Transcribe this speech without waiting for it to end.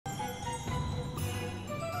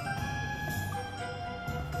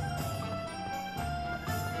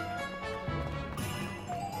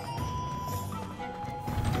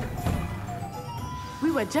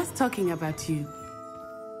We were just talking about you.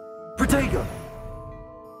 Protego!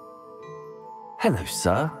 Hello,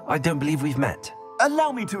 sir. I don't believe we've met.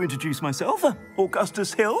 Allow me to introduce myself,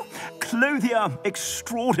 Augustus Hill, clothier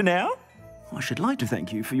extraordinaire. I should like to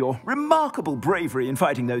thank you for your remarkable bravery in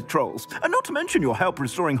fighting those trolls, and not to mention your help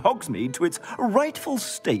restoring Hogsmeade to its rightful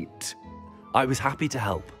state. I was happy to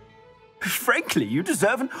help. Frankly, you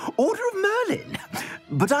deserve an Order of Merlin.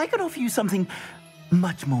 But I can offer you something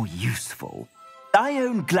much more useful. I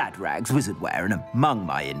own Gladrag's wizardware, and among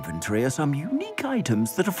my inventory are some unique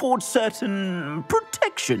items that afford certain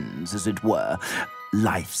protections, as it were.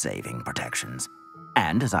 Life-saving protections.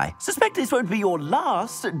 And as I suspect this won't be your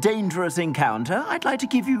last dangerous encounter, I'd like to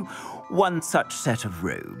give you one such set of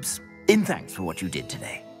robes, in thanks for what you did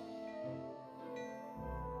today.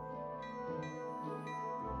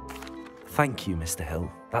 Thank you, Mr.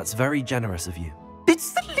 Hill. That's very generous of you.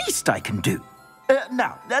 It's the least I can do.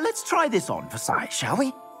 Now, let's try this on for size, shall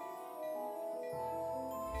we?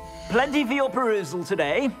 Plenty for your perusal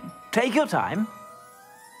today. Take your time.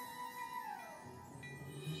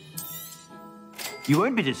 You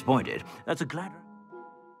won't be disappointed. That's a glad...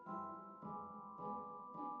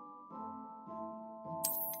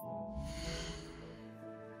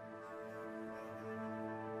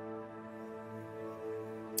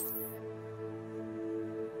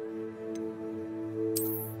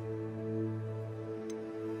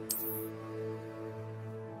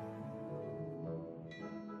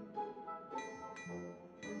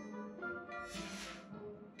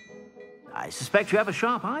 I suspect you have a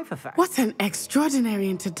sharp eye for facts. What an extraordinary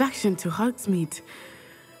introduction to Hogsmeade.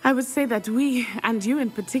 I would say that we, and you in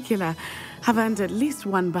particular, have earned at least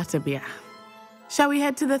one butterbeer. Shall we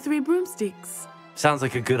head to the Three Broomsticks? Sounds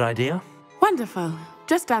like a good idea. Wonderful.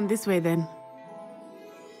 Just down this way then.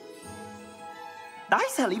 I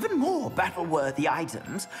sell even more battle-worthy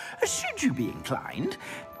items. Should you be inclined,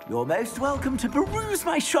 you're most welcome to peruse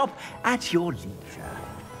my shop at your leisure.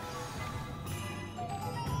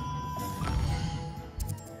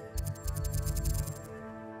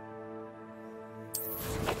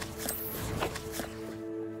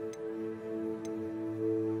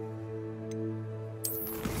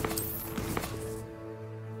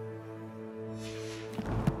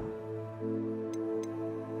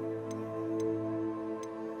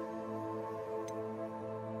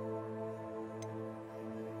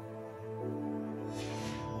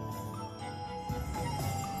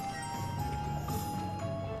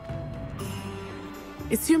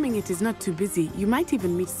 Assuming it is not too busy, you might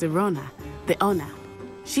even meet Serona, the owner.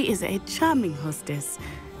 She is a charming hostess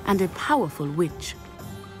and a powerful witch.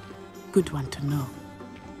 Good one to know.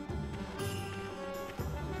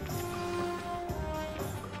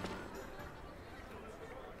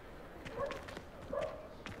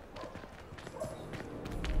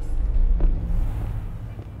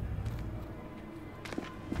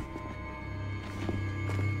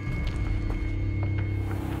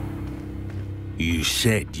 You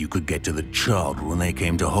said you could get to the child when they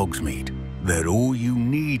came to Hogsmeade. That all you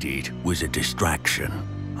needed was a distraction.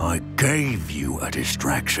 I gave you a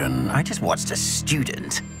distraction. I just watched a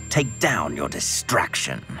student take down your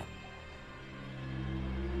distraction.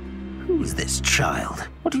 Who's this child?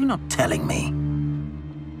 What are you not telling me?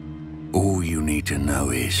 All you need to know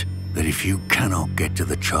is that if you cannot get to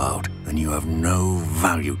the child, then you have no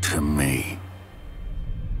value to me.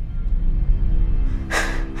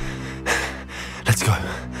 Let's go.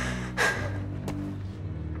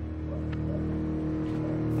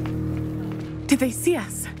 Did they see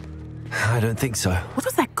us? I don't think so. What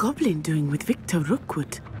was that goblin doing with Victor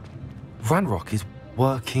Rookwood? Ranrock is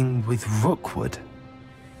working with Rookwood.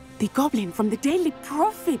 The goblin from the Daily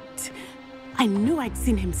Prophet. I knew I'd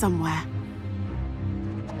seen him somewhere.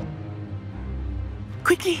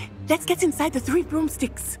 Quickly, let's get inside the Three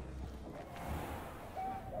Broomsticks.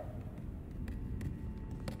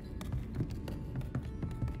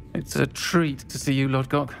 It's a treat to see you,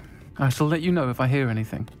 Lodgok. I shall let you know if I hear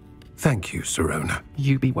anything. Thank you, Serona.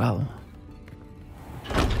 You be well.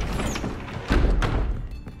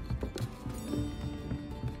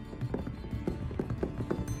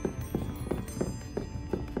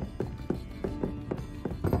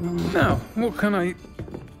 Now, what can I...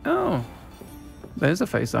 Oh, there's a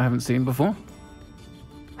face I haven't seen before.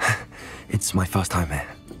 It's my first time here.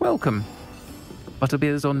 Welcome.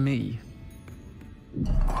 Butterbeer's on me.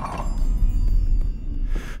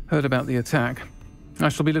 Heard about the attack. I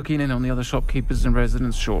shall be looking in on the other shopkeepers and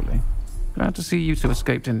residents shortly. Glad to see you two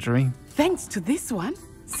escaped injury. Thanks to this one,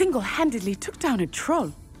 single-handedly took down a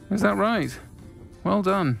troll. Is that right? Well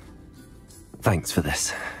done. Thanks for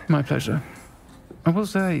this. My pleasure. I will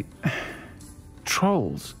say,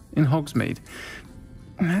 trolls in Hogsmeade.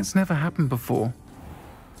 It's never happened before.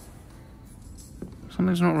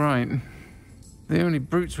 Something's not right. The only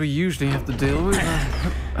brutes we usually have to deal with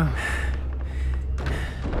are...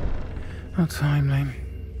 How timely.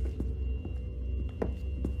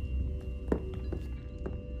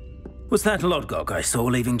 Was that Lodgok I saw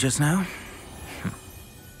leaving just now?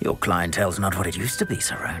 Your clientele's not what it used to be,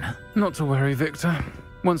 Sirona. Not to worry, Victor.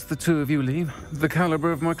 Once the two of you leave, the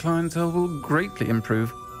caliber of my clientele will greatly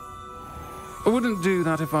improve. I wouldn't do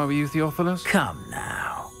that if I were you, Theophilus. Come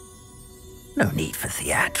now. No need for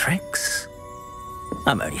theatrics.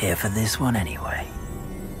 I'm only here for this one anyway.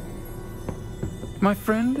 My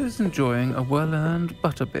friend is enjoying a well-earned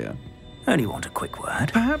butterbeer. Only want a quick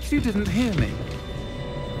word. Perhaps you didn't hear me.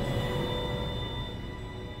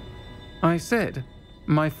 I said,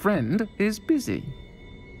 my friend is busy.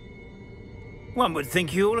 One would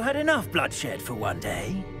think you all had enough bloodshed for one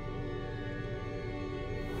day.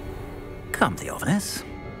 Come, Theophilus.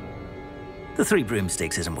 The Three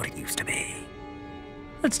Broomsticks isn't what it used to be.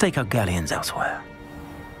 Let's take our galleons elsewhere.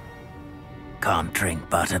 Can't drink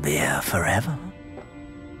butterbeer forever.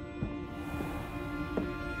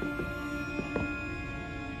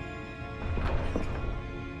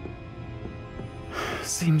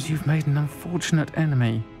 Seems you've made an unfortunate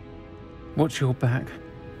enemy. Watch your back.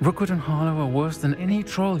 Rookwood and Harlow are worse than any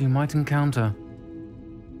troll you might encounter.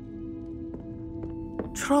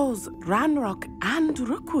 Trolls, Ranrock, and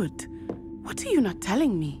Rookwood. What are you not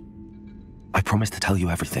telling me? I promised to tell you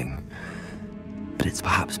everything, but it's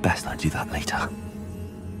perhaps best I do that later.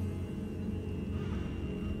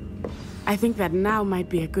 I think that now might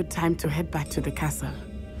be a good time to head back to the castle.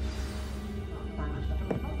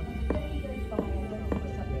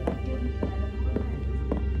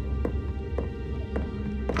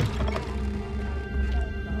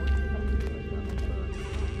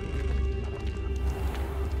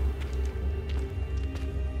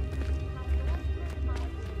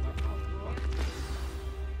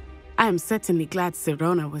 I am certainly glad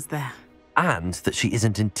Sirona was there. And that she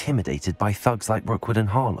isn't intimidated by thugs like Rookwood and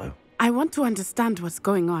Harlow. I want to understand what's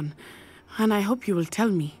going on, and I hope you will tell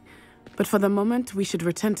me. But for the moment, we should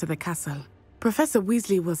return to the castle. Professor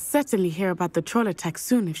Weasley will certainly hear about the troll attack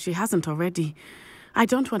soon if she hasn't already. I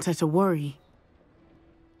don't want her to worry.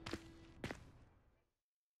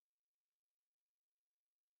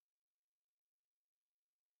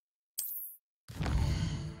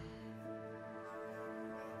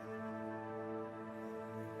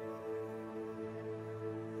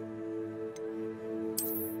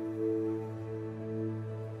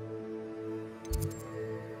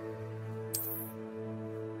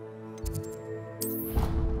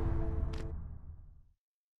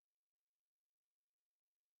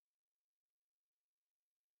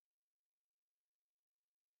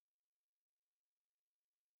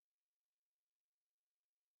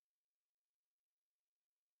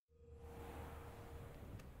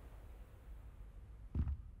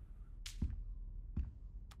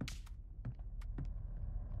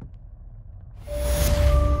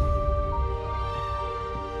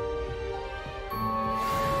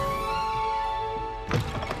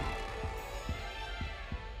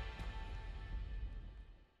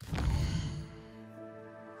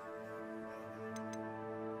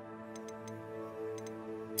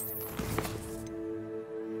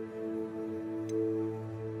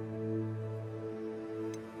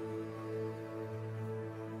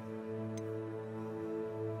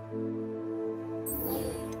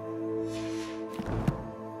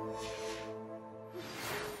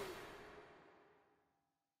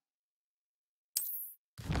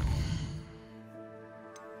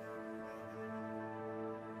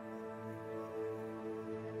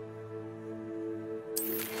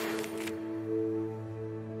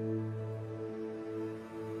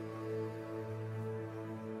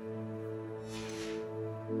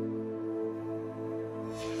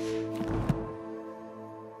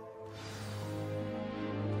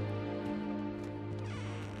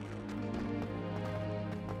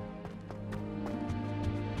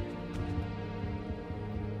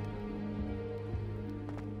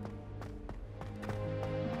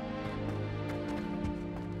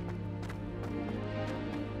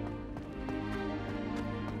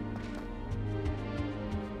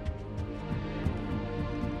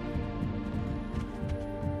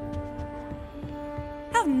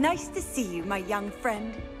 How nice to see you, my young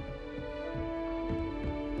friend.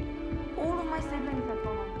 All of my siblings have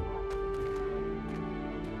gone on to work.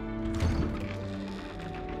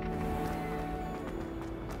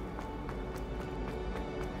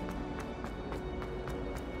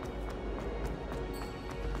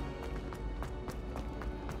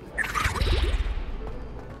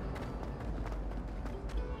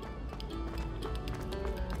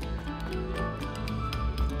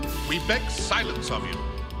 We beg silence of you.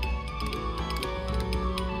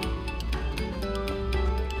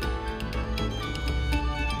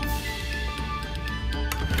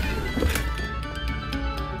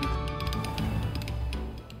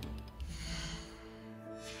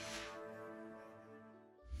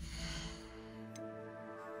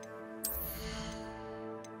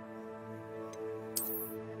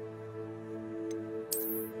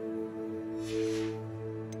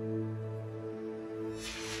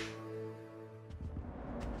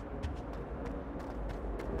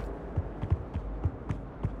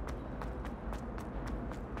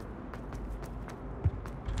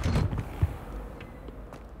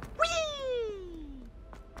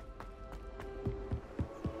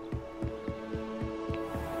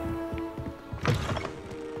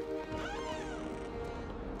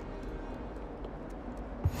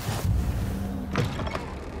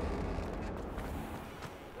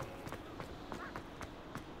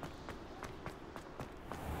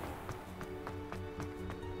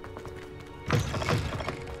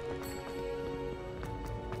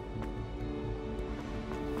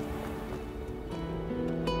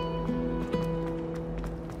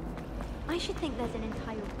 I should think there's an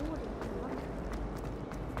entire ward in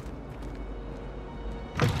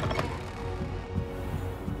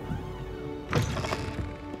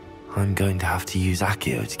I'm going to have to use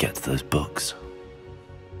Accio to get to those books.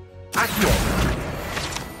 Accio!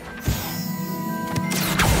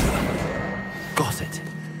 Got it.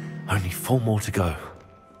 Only 4 more to go.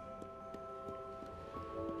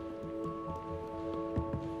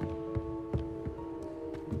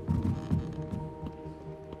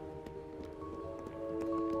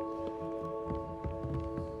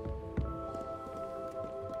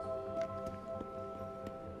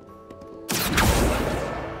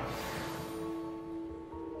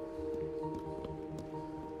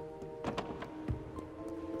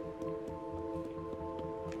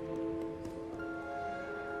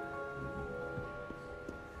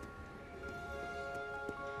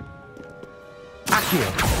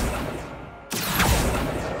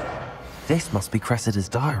 This must be Cressida's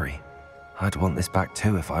diary. I'd want this back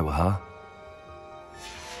too if I were her.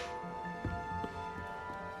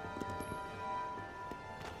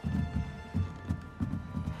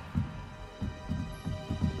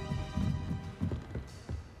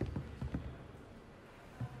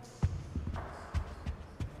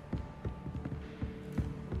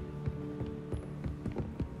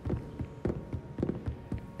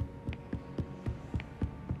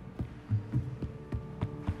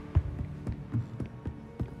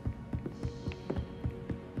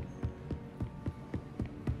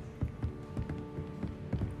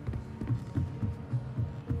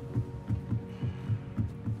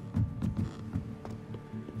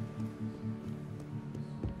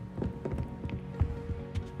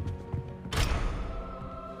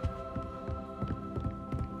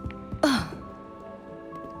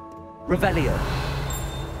 Revelio.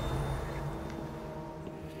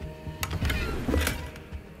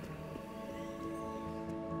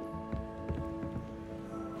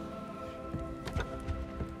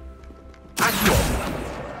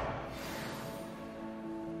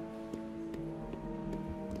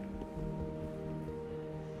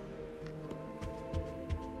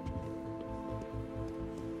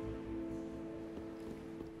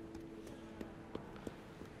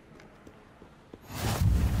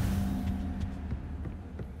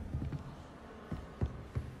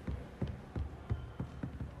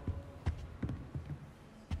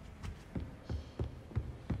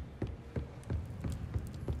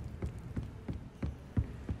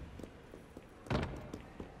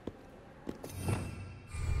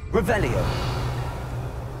 Revelio.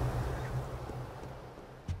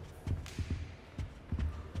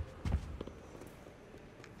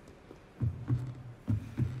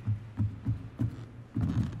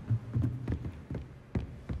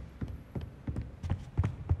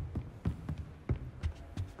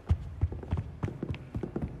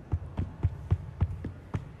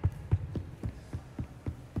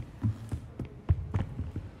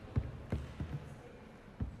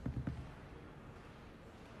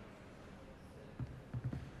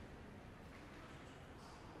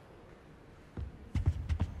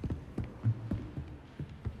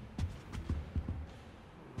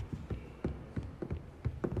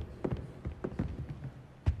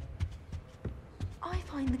 I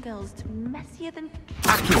find the girls messier than...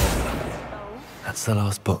 That's the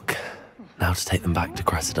last book. Now to take them back to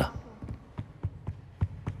Cressida.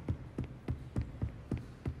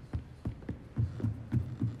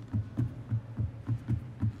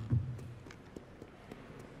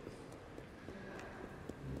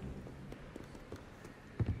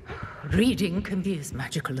 Reading can be as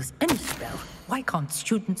magical as any spell. Why can't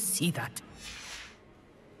students see that?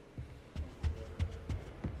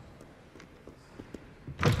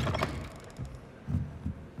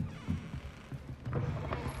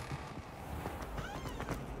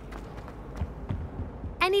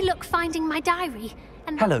 Any luck finding my diary?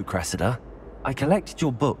 Hello, Cressida. I collected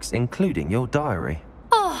your books, including your diary.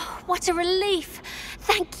 Oh, what a relief.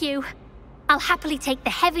 Thank you. I'll happily take the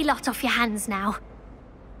heavy lot off your hands now.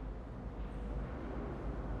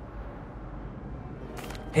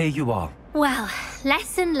 Here you are. Well,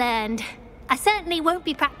 lesson learned. I certainly won't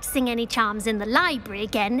be practicing any charms in the library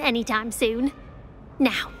again anytime soon.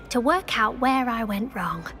 Now, to work out where I went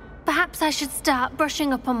wrong. Perhaps I should start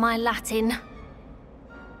brushing up on my Latin.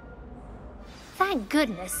 Thank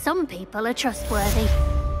goodness some people are trustworthy.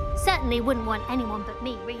 Certainly wouldn't want anyone but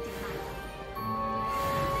me reading that.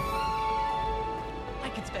 I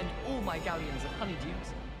could spend all my galleons of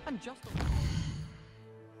honeydews and just...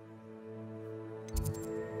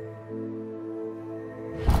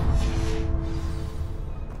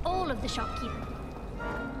 All of the shopkeepers.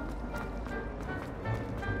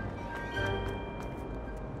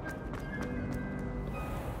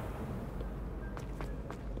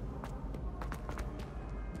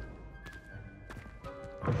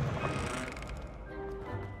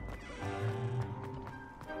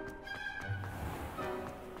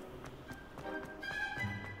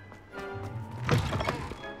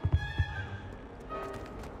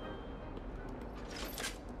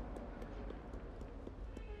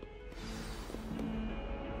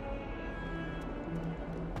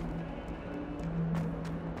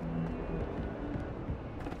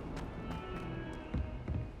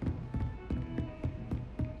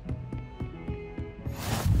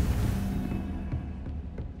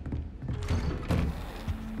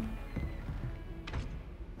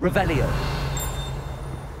 Revelio.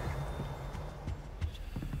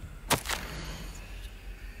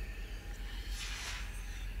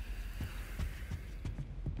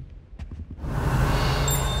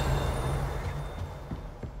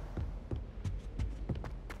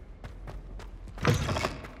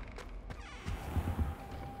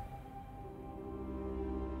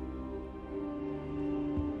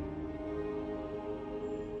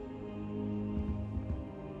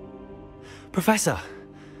 Professor,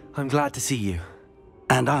 I'm glad to see you.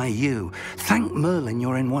 And I you. Thank Merlin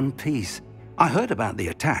you're in one piece. I heard about the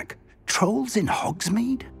attack. Trolls in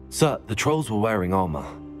Hogsmeade? Sir, the trolls were wearing armor.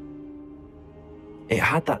 It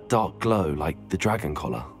had that dark glow like the dragon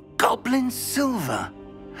collar. Goblin silver!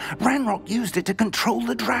 Ranrock used it to control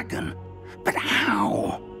the dragon. But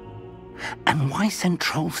how? And why send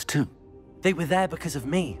trolls to... They were there because of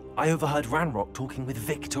me. I overheard Ranrock talking with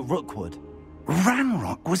Victor Rookwood.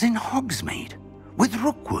 Ranrock was in Hogsmeade? With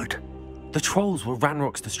Rookwood? The trolls were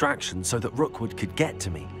Ranrock's distraction so that Rookwood could get to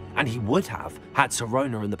me. And he would have, had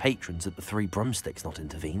Sirona and the patrons at the Three Broomsticks not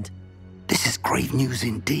intervened. This is grave news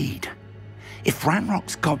indeed. If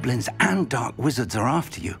Ranrock's goblins and dark wizards are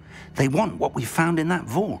after you, they want what we found in that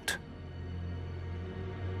vault.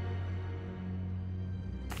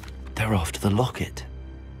 They're after the locket.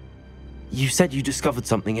 You said you discovered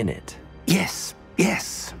something in it. Yes,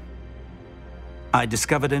 yes. I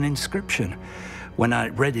discovered an inscription. When I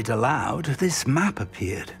read it aloud, this map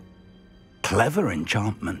appeared. Clever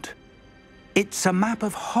enchantment. It's a map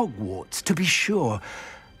of Hogwarts, to be sure,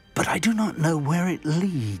 but I do not know where it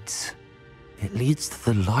leads. It leads to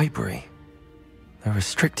the library. A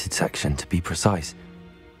restricted section, to be precise,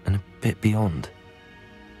 and a bit beyond.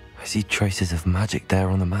 I see traces of magic there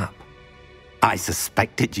on the map. I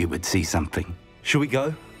suspected you would see something. Shall we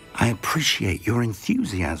go? I appreciate your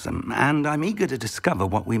enthusiasm, and I'm eager to discover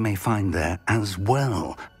what we may find there as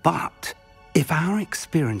well. But if our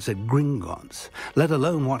experience at Gringotts, let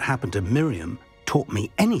alone what happened to Miriam, taught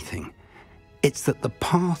me anything, it's that the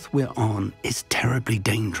path we're on is terribly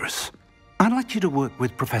dangerous. I'd like you to work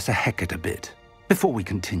with Professor Hecat a bit before we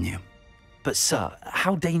continue. But sir,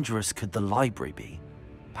 how dangerous could the library be?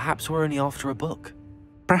 Perhaps we're only after a book.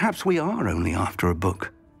 Perhaps we are only after a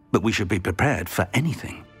book, but we should be prepared for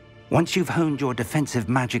anything. Once you've honed your defensive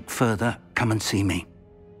magic further, come and see me.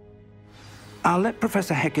 I'll let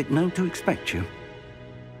Professor Hecat know to expect you.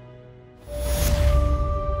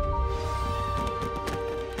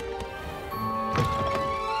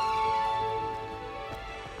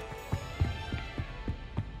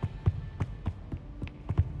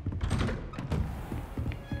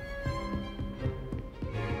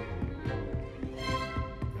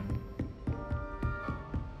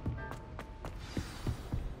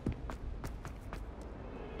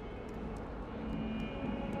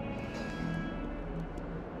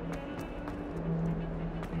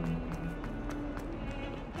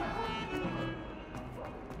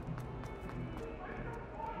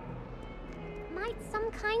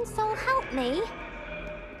 kind soul help me?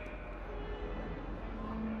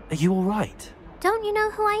 Are you all right? Don't you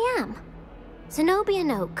know who I am? Zenobia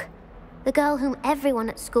Noak, the girl whom everyone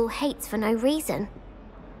at school hates for no reason.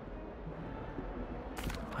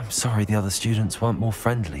 I'm sorry the other students weren't more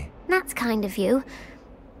friendly. That's kind of you.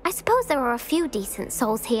 I suppose there are a few decent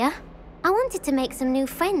souls here. I wanted to make some new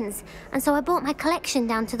friends, and so I brought my collection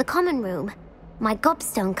down to the common room. My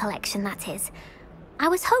gobstone collection, that is. I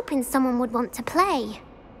was hoping someone would want to play.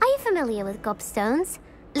 Are you familiar with gobstones?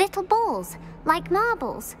 Little balls, like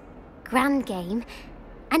marbles. Grand game.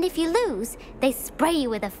 And if you lose, they spray you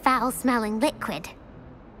with a foul-smelling liquid.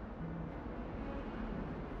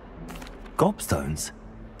 Gobstones?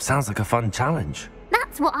 Sounds like a fun challenge.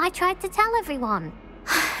 That's what I tried to tell everyone.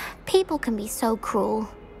 People can be so cruel.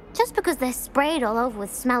 Just because they're sprayed all over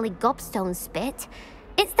with smelly gobstone spit,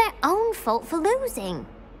 it's their own fault for losing.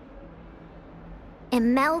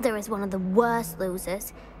 Imelda is one of the worst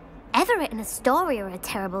losers. Everett and Astoria are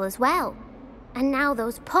terrible as well. And now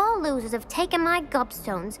those poor losers have taken my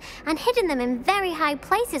gobstones and hidden them in very high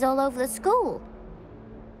places all over the school.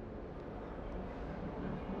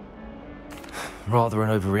 Rather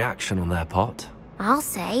an overreaction on their part. I'll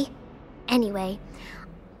say. Anyway,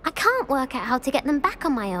 I can't work out how to get them back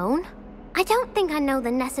on my own. I don't think I know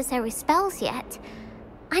the necessary spells yet.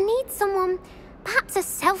 I need someone, perhaps a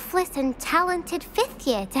selfless and talented 5th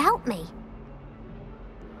year to help me.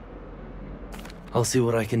 I'll see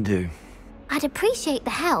what I can do. I'd appreciate the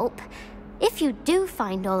help. If you do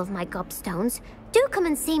find all of my gobstones, do come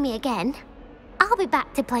and see me again. I'll be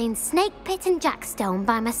back to playing Snake Pit and Jackstone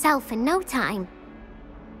by myself in no time.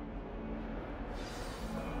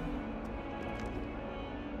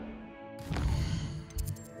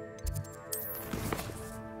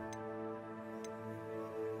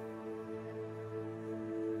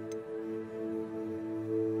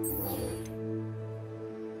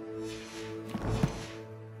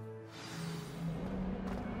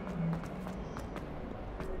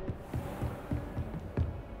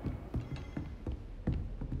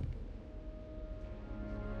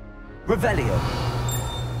 Revelio.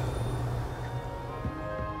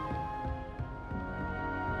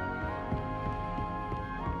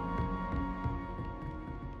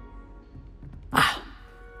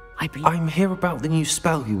 I'm here about the new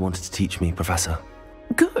spell you wanted to teach me, Professor.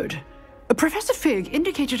 Good. Professor Fig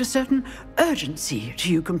indicated a certain urgency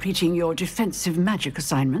to you completing your defensive magic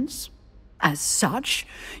assignments. As such,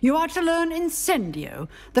 you are to learn Incendio,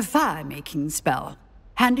 the fire-making spell,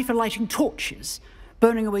 handy for lighting torches,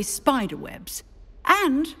 burning away spider webs,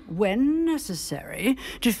 and, when necessary,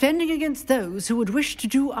 defending against those who would wish to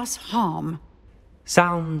do us harm.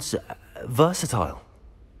 Sounds versatile.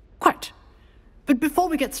 Quite. But before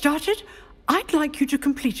we get started, I'd like you to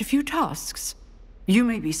complete a few tasks. You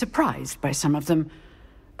may be surprised by some of them.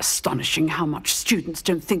 Astonishing how much students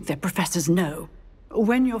don't think their professors know.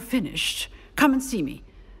 When you're finished, come and see me.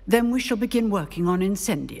 Then we shall begin working on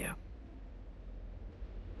Incendio.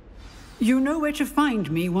 You know where to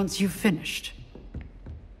find me once you've finished.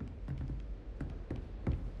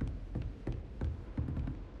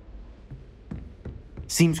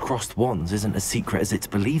 Seems crossed wands isn't as secret as it's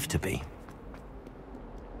believed to be.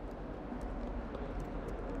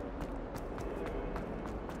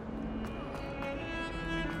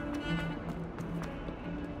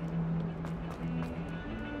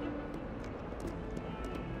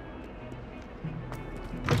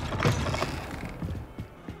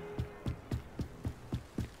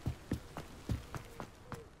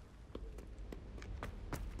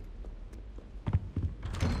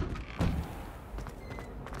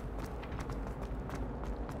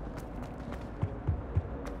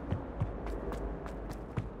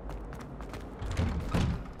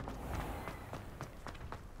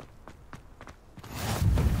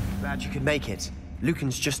 Glad you could make it.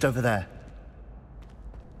 Lucan's just over there.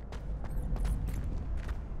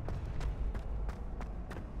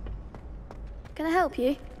 Can I help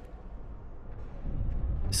you?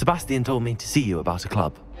 Sebastian told me to see you about a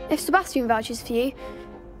club. If Sebastian vouches for you,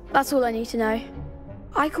 that's all I need to know.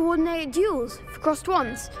 I coordinate duels for crossed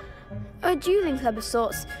wands. A dueling club of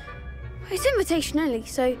sorts. It's invitation only,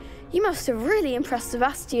 so you must have really impressed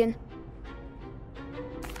Sebastian.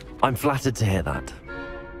 I'm flattered to hear that.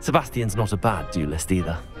 Sebastian's not a bad duelist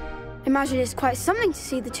either. Imagine it's quite something to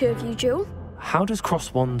see the two of you duel. How does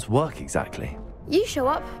cross wands work exactly? You show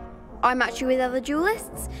up, I match you with other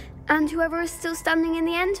duelists, and whoever is still standing in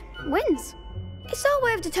the end wins. It's our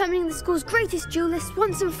way of determining the school's greatest duelist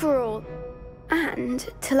once and for all. And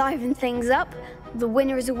to liven things up, the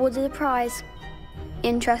winner is awarded a prize.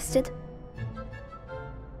 Interested?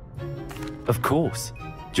 Of course.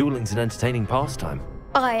 Dueling's an entertaining pastime.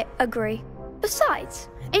 I agree. Besides,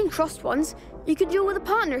 in Crossed Ones, you can duel with a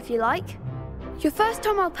partner if you like. Your first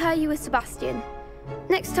time I'll pair you with Sebastian.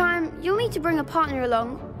 Next time, you'll need to bring a partner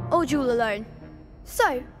along, or duel alone.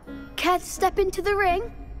 So, care to step into the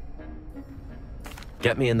ring?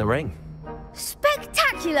 Get me in the ring.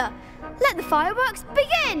 Spectacular! Let the fireworks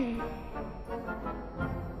begin!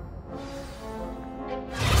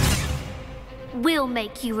 We'll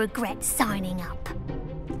make you regret signing up.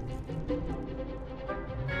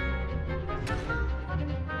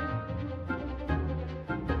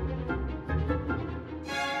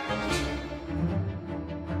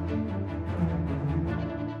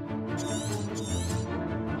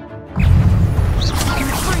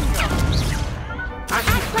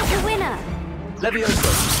 Act like a winner!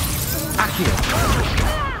 Levioso. Accio.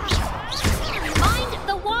 Mind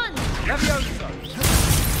the one! Levioso!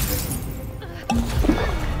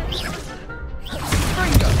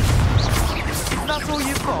 That's all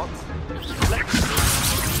you've got?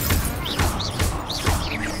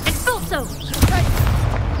 Expulso!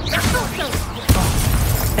 Expulso!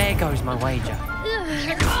 There goes my wager. You're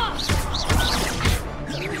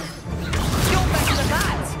better than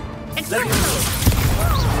that! Expulso!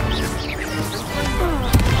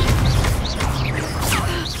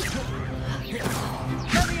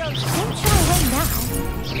 Don't shy away now.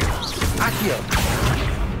 Accio.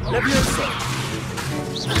 Levioso.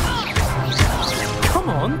 Come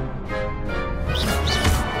on!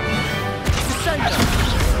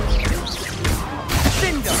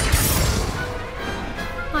 Cinder!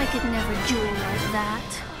 I could never duel like that.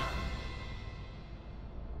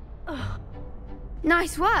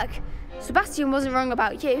 Nice work. Sebastian wasn't wrong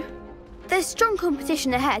about you. There's strong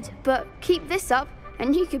competition ahead, but keep this up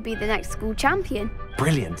and you could be the next school champion.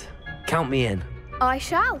 Brilliant. Count me in. I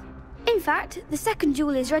shall. In fact, the second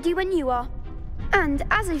duel is ready when you are. And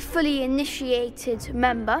as a fully initiated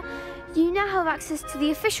member, you now have access to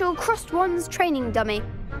the official Crossed Ones training dummy.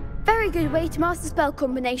 Very good way to master spell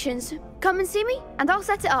combinations. Come and see me, and I'll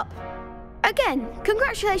set it up. Again,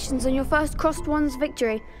 congratulations on your first Crossed Ones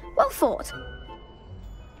victory. Well fought.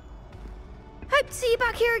 Hope to see you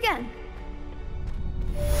back here again.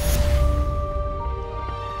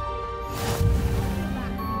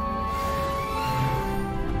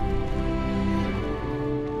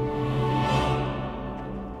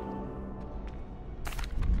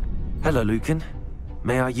 Hello, Lucan.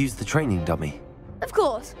 May I use the training dummy? Of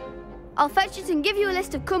course. I'll fetch it and give you a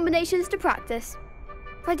list of combinations to practice.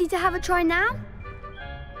 Ready to have a try now?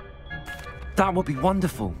 That would be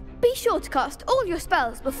wonderful. Be sure to cast all your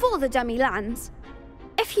spells before the dummy lands.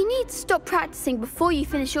 If you need to stop practicing before you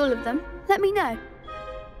finish all of them, let me know.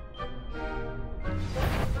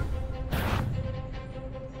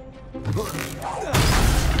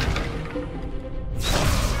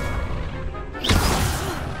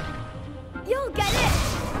 You'll get it!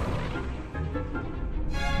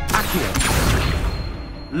 Accio.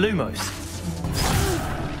 Lumos.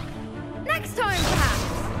 Next time, perhaps!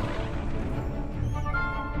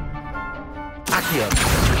 Accio.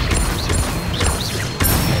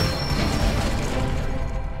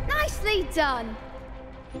 Nicely done!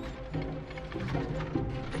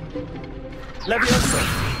 Levioso.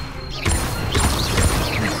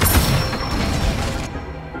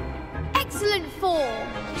 Excellent form!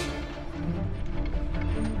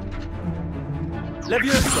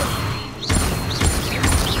 Levioso.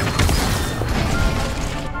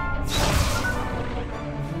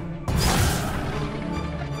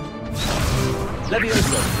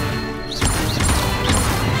 Levioso.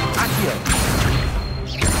 Accio.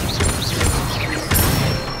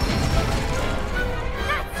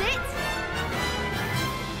 That's it!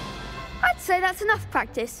 I'd say that's enough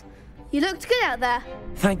practice. You looked good out there.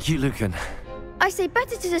 Thank you, Lucan. I say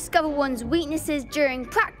better to discover one's weaknesses during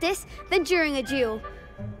practice than during a duel.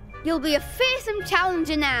 You'll be a fearsome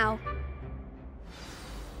challenger now.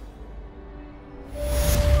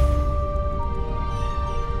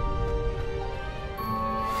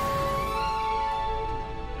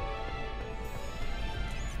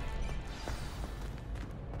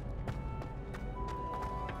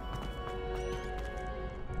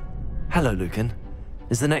 Hello, Lucan.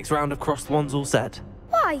 Is the next round of Crossed Ones all set?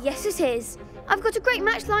 Why, yes it is. I've got a great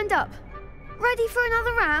match lined up. Ready for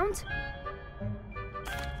another round?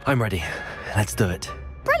 I'm ready. Let's do it.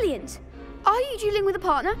 Brilliant. Are you dueling with a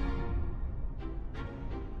partner?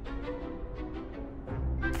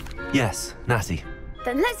 Yes, Natty.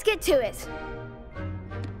 Then let's get to it.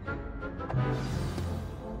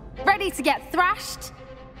 Ready to get thrashed?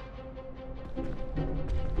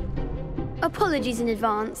 Apologies in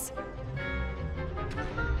advance.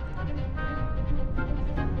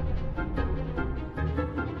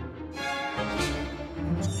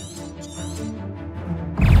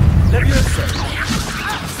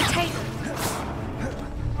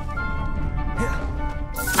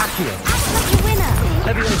 Accio. Like a winner.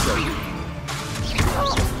 Levioso.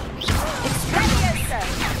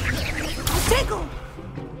 Tickle!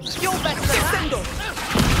 You're better than that.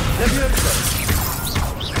 Levioso.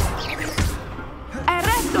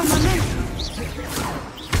 Arresto momento.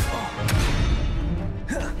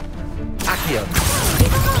 Accio.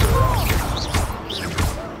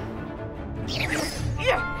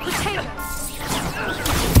 Potato!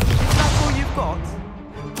 That's all you've got?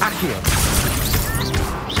 Accio.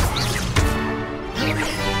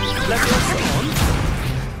 Levioso.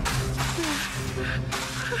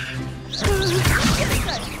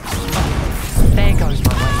 There goes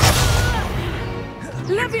my way.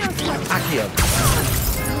 Levioso! Accio.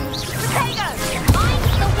 Potato! I'm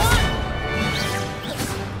the one.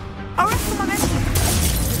 Arresto momento!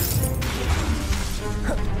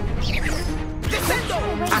 Descendo!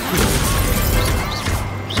 Accio.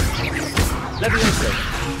 Levioso.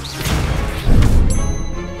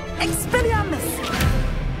 Expelliarmus!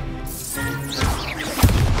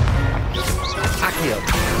 Accio.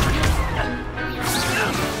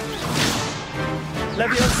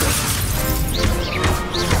 Levioso.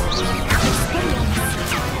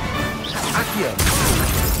 Accio.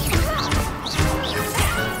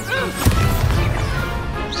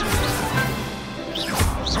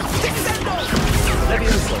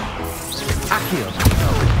 Levioso. Accio.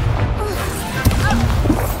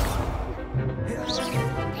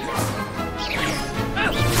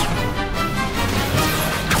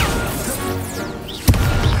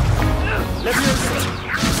 Levioso.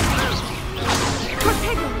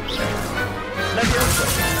 Levioso.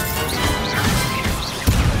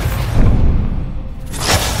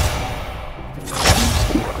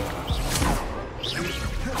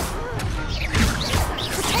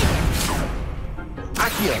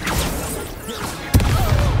 Accio.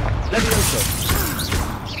 Levioso.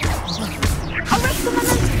 Arresto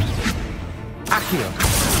momento! Accio.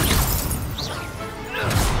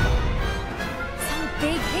 Some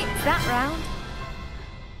big hits that round.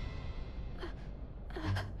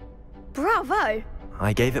 Bravo!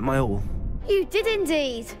 I gave it my all. You did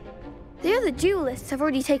indeed. The other duelists have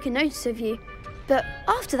already taken notice of you, but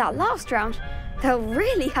after that last round, they'll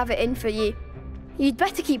really have it in for you. You'd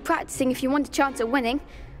better keep practicing if you want a chance at winning,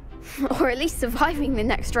 or at least surviving the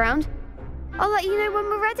next round. I'll let you know when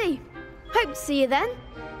we're ready. Hope to see you then.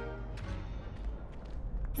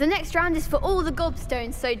 The next round is for all the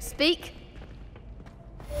gobstones, so to speak.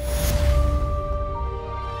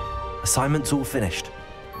 Assignment's all finished.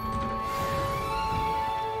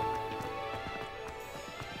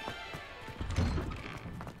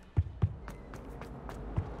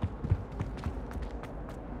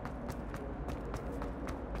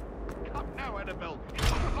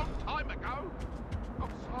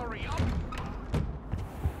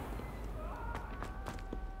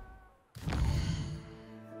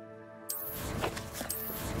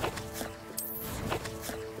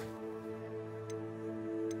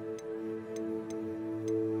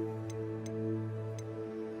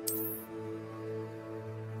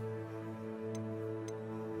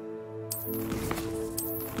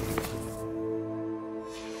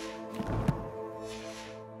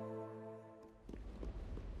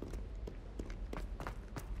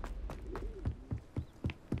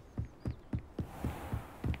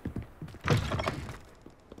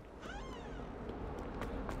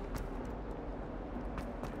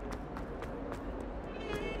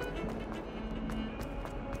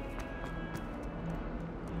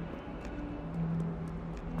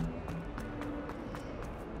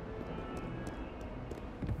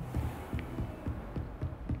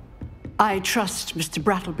 I trust Mr.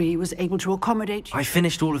 Brattleby was able to accommodate you. I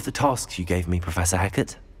finished all of the tasks you gave me, Professor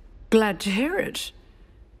Hecat. Glad to hear it.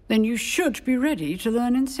 Then you should be ready to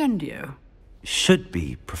learn Incendio. Should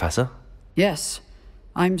be, Professor. Yes.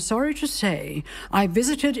 I'm sorry to say, I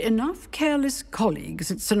visited enough careless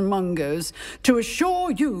colleagues at St. Mungo's to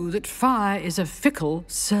assure you that fire is a fickle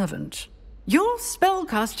servant. Your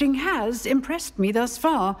spellcasting has impressed me thus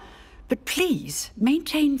far, but please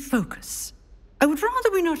maintain focus. I would rather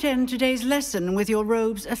we not end today's lesson with your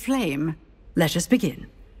robes aflame. Let us begin.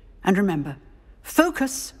 And remember,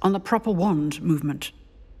 focus on the proper wand movement.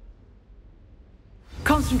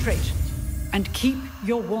 Concentrate and keep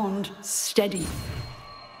your wand steady.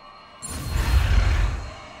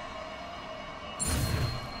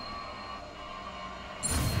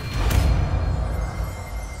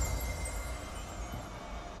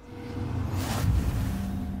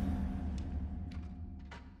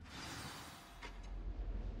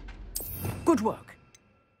 Good work.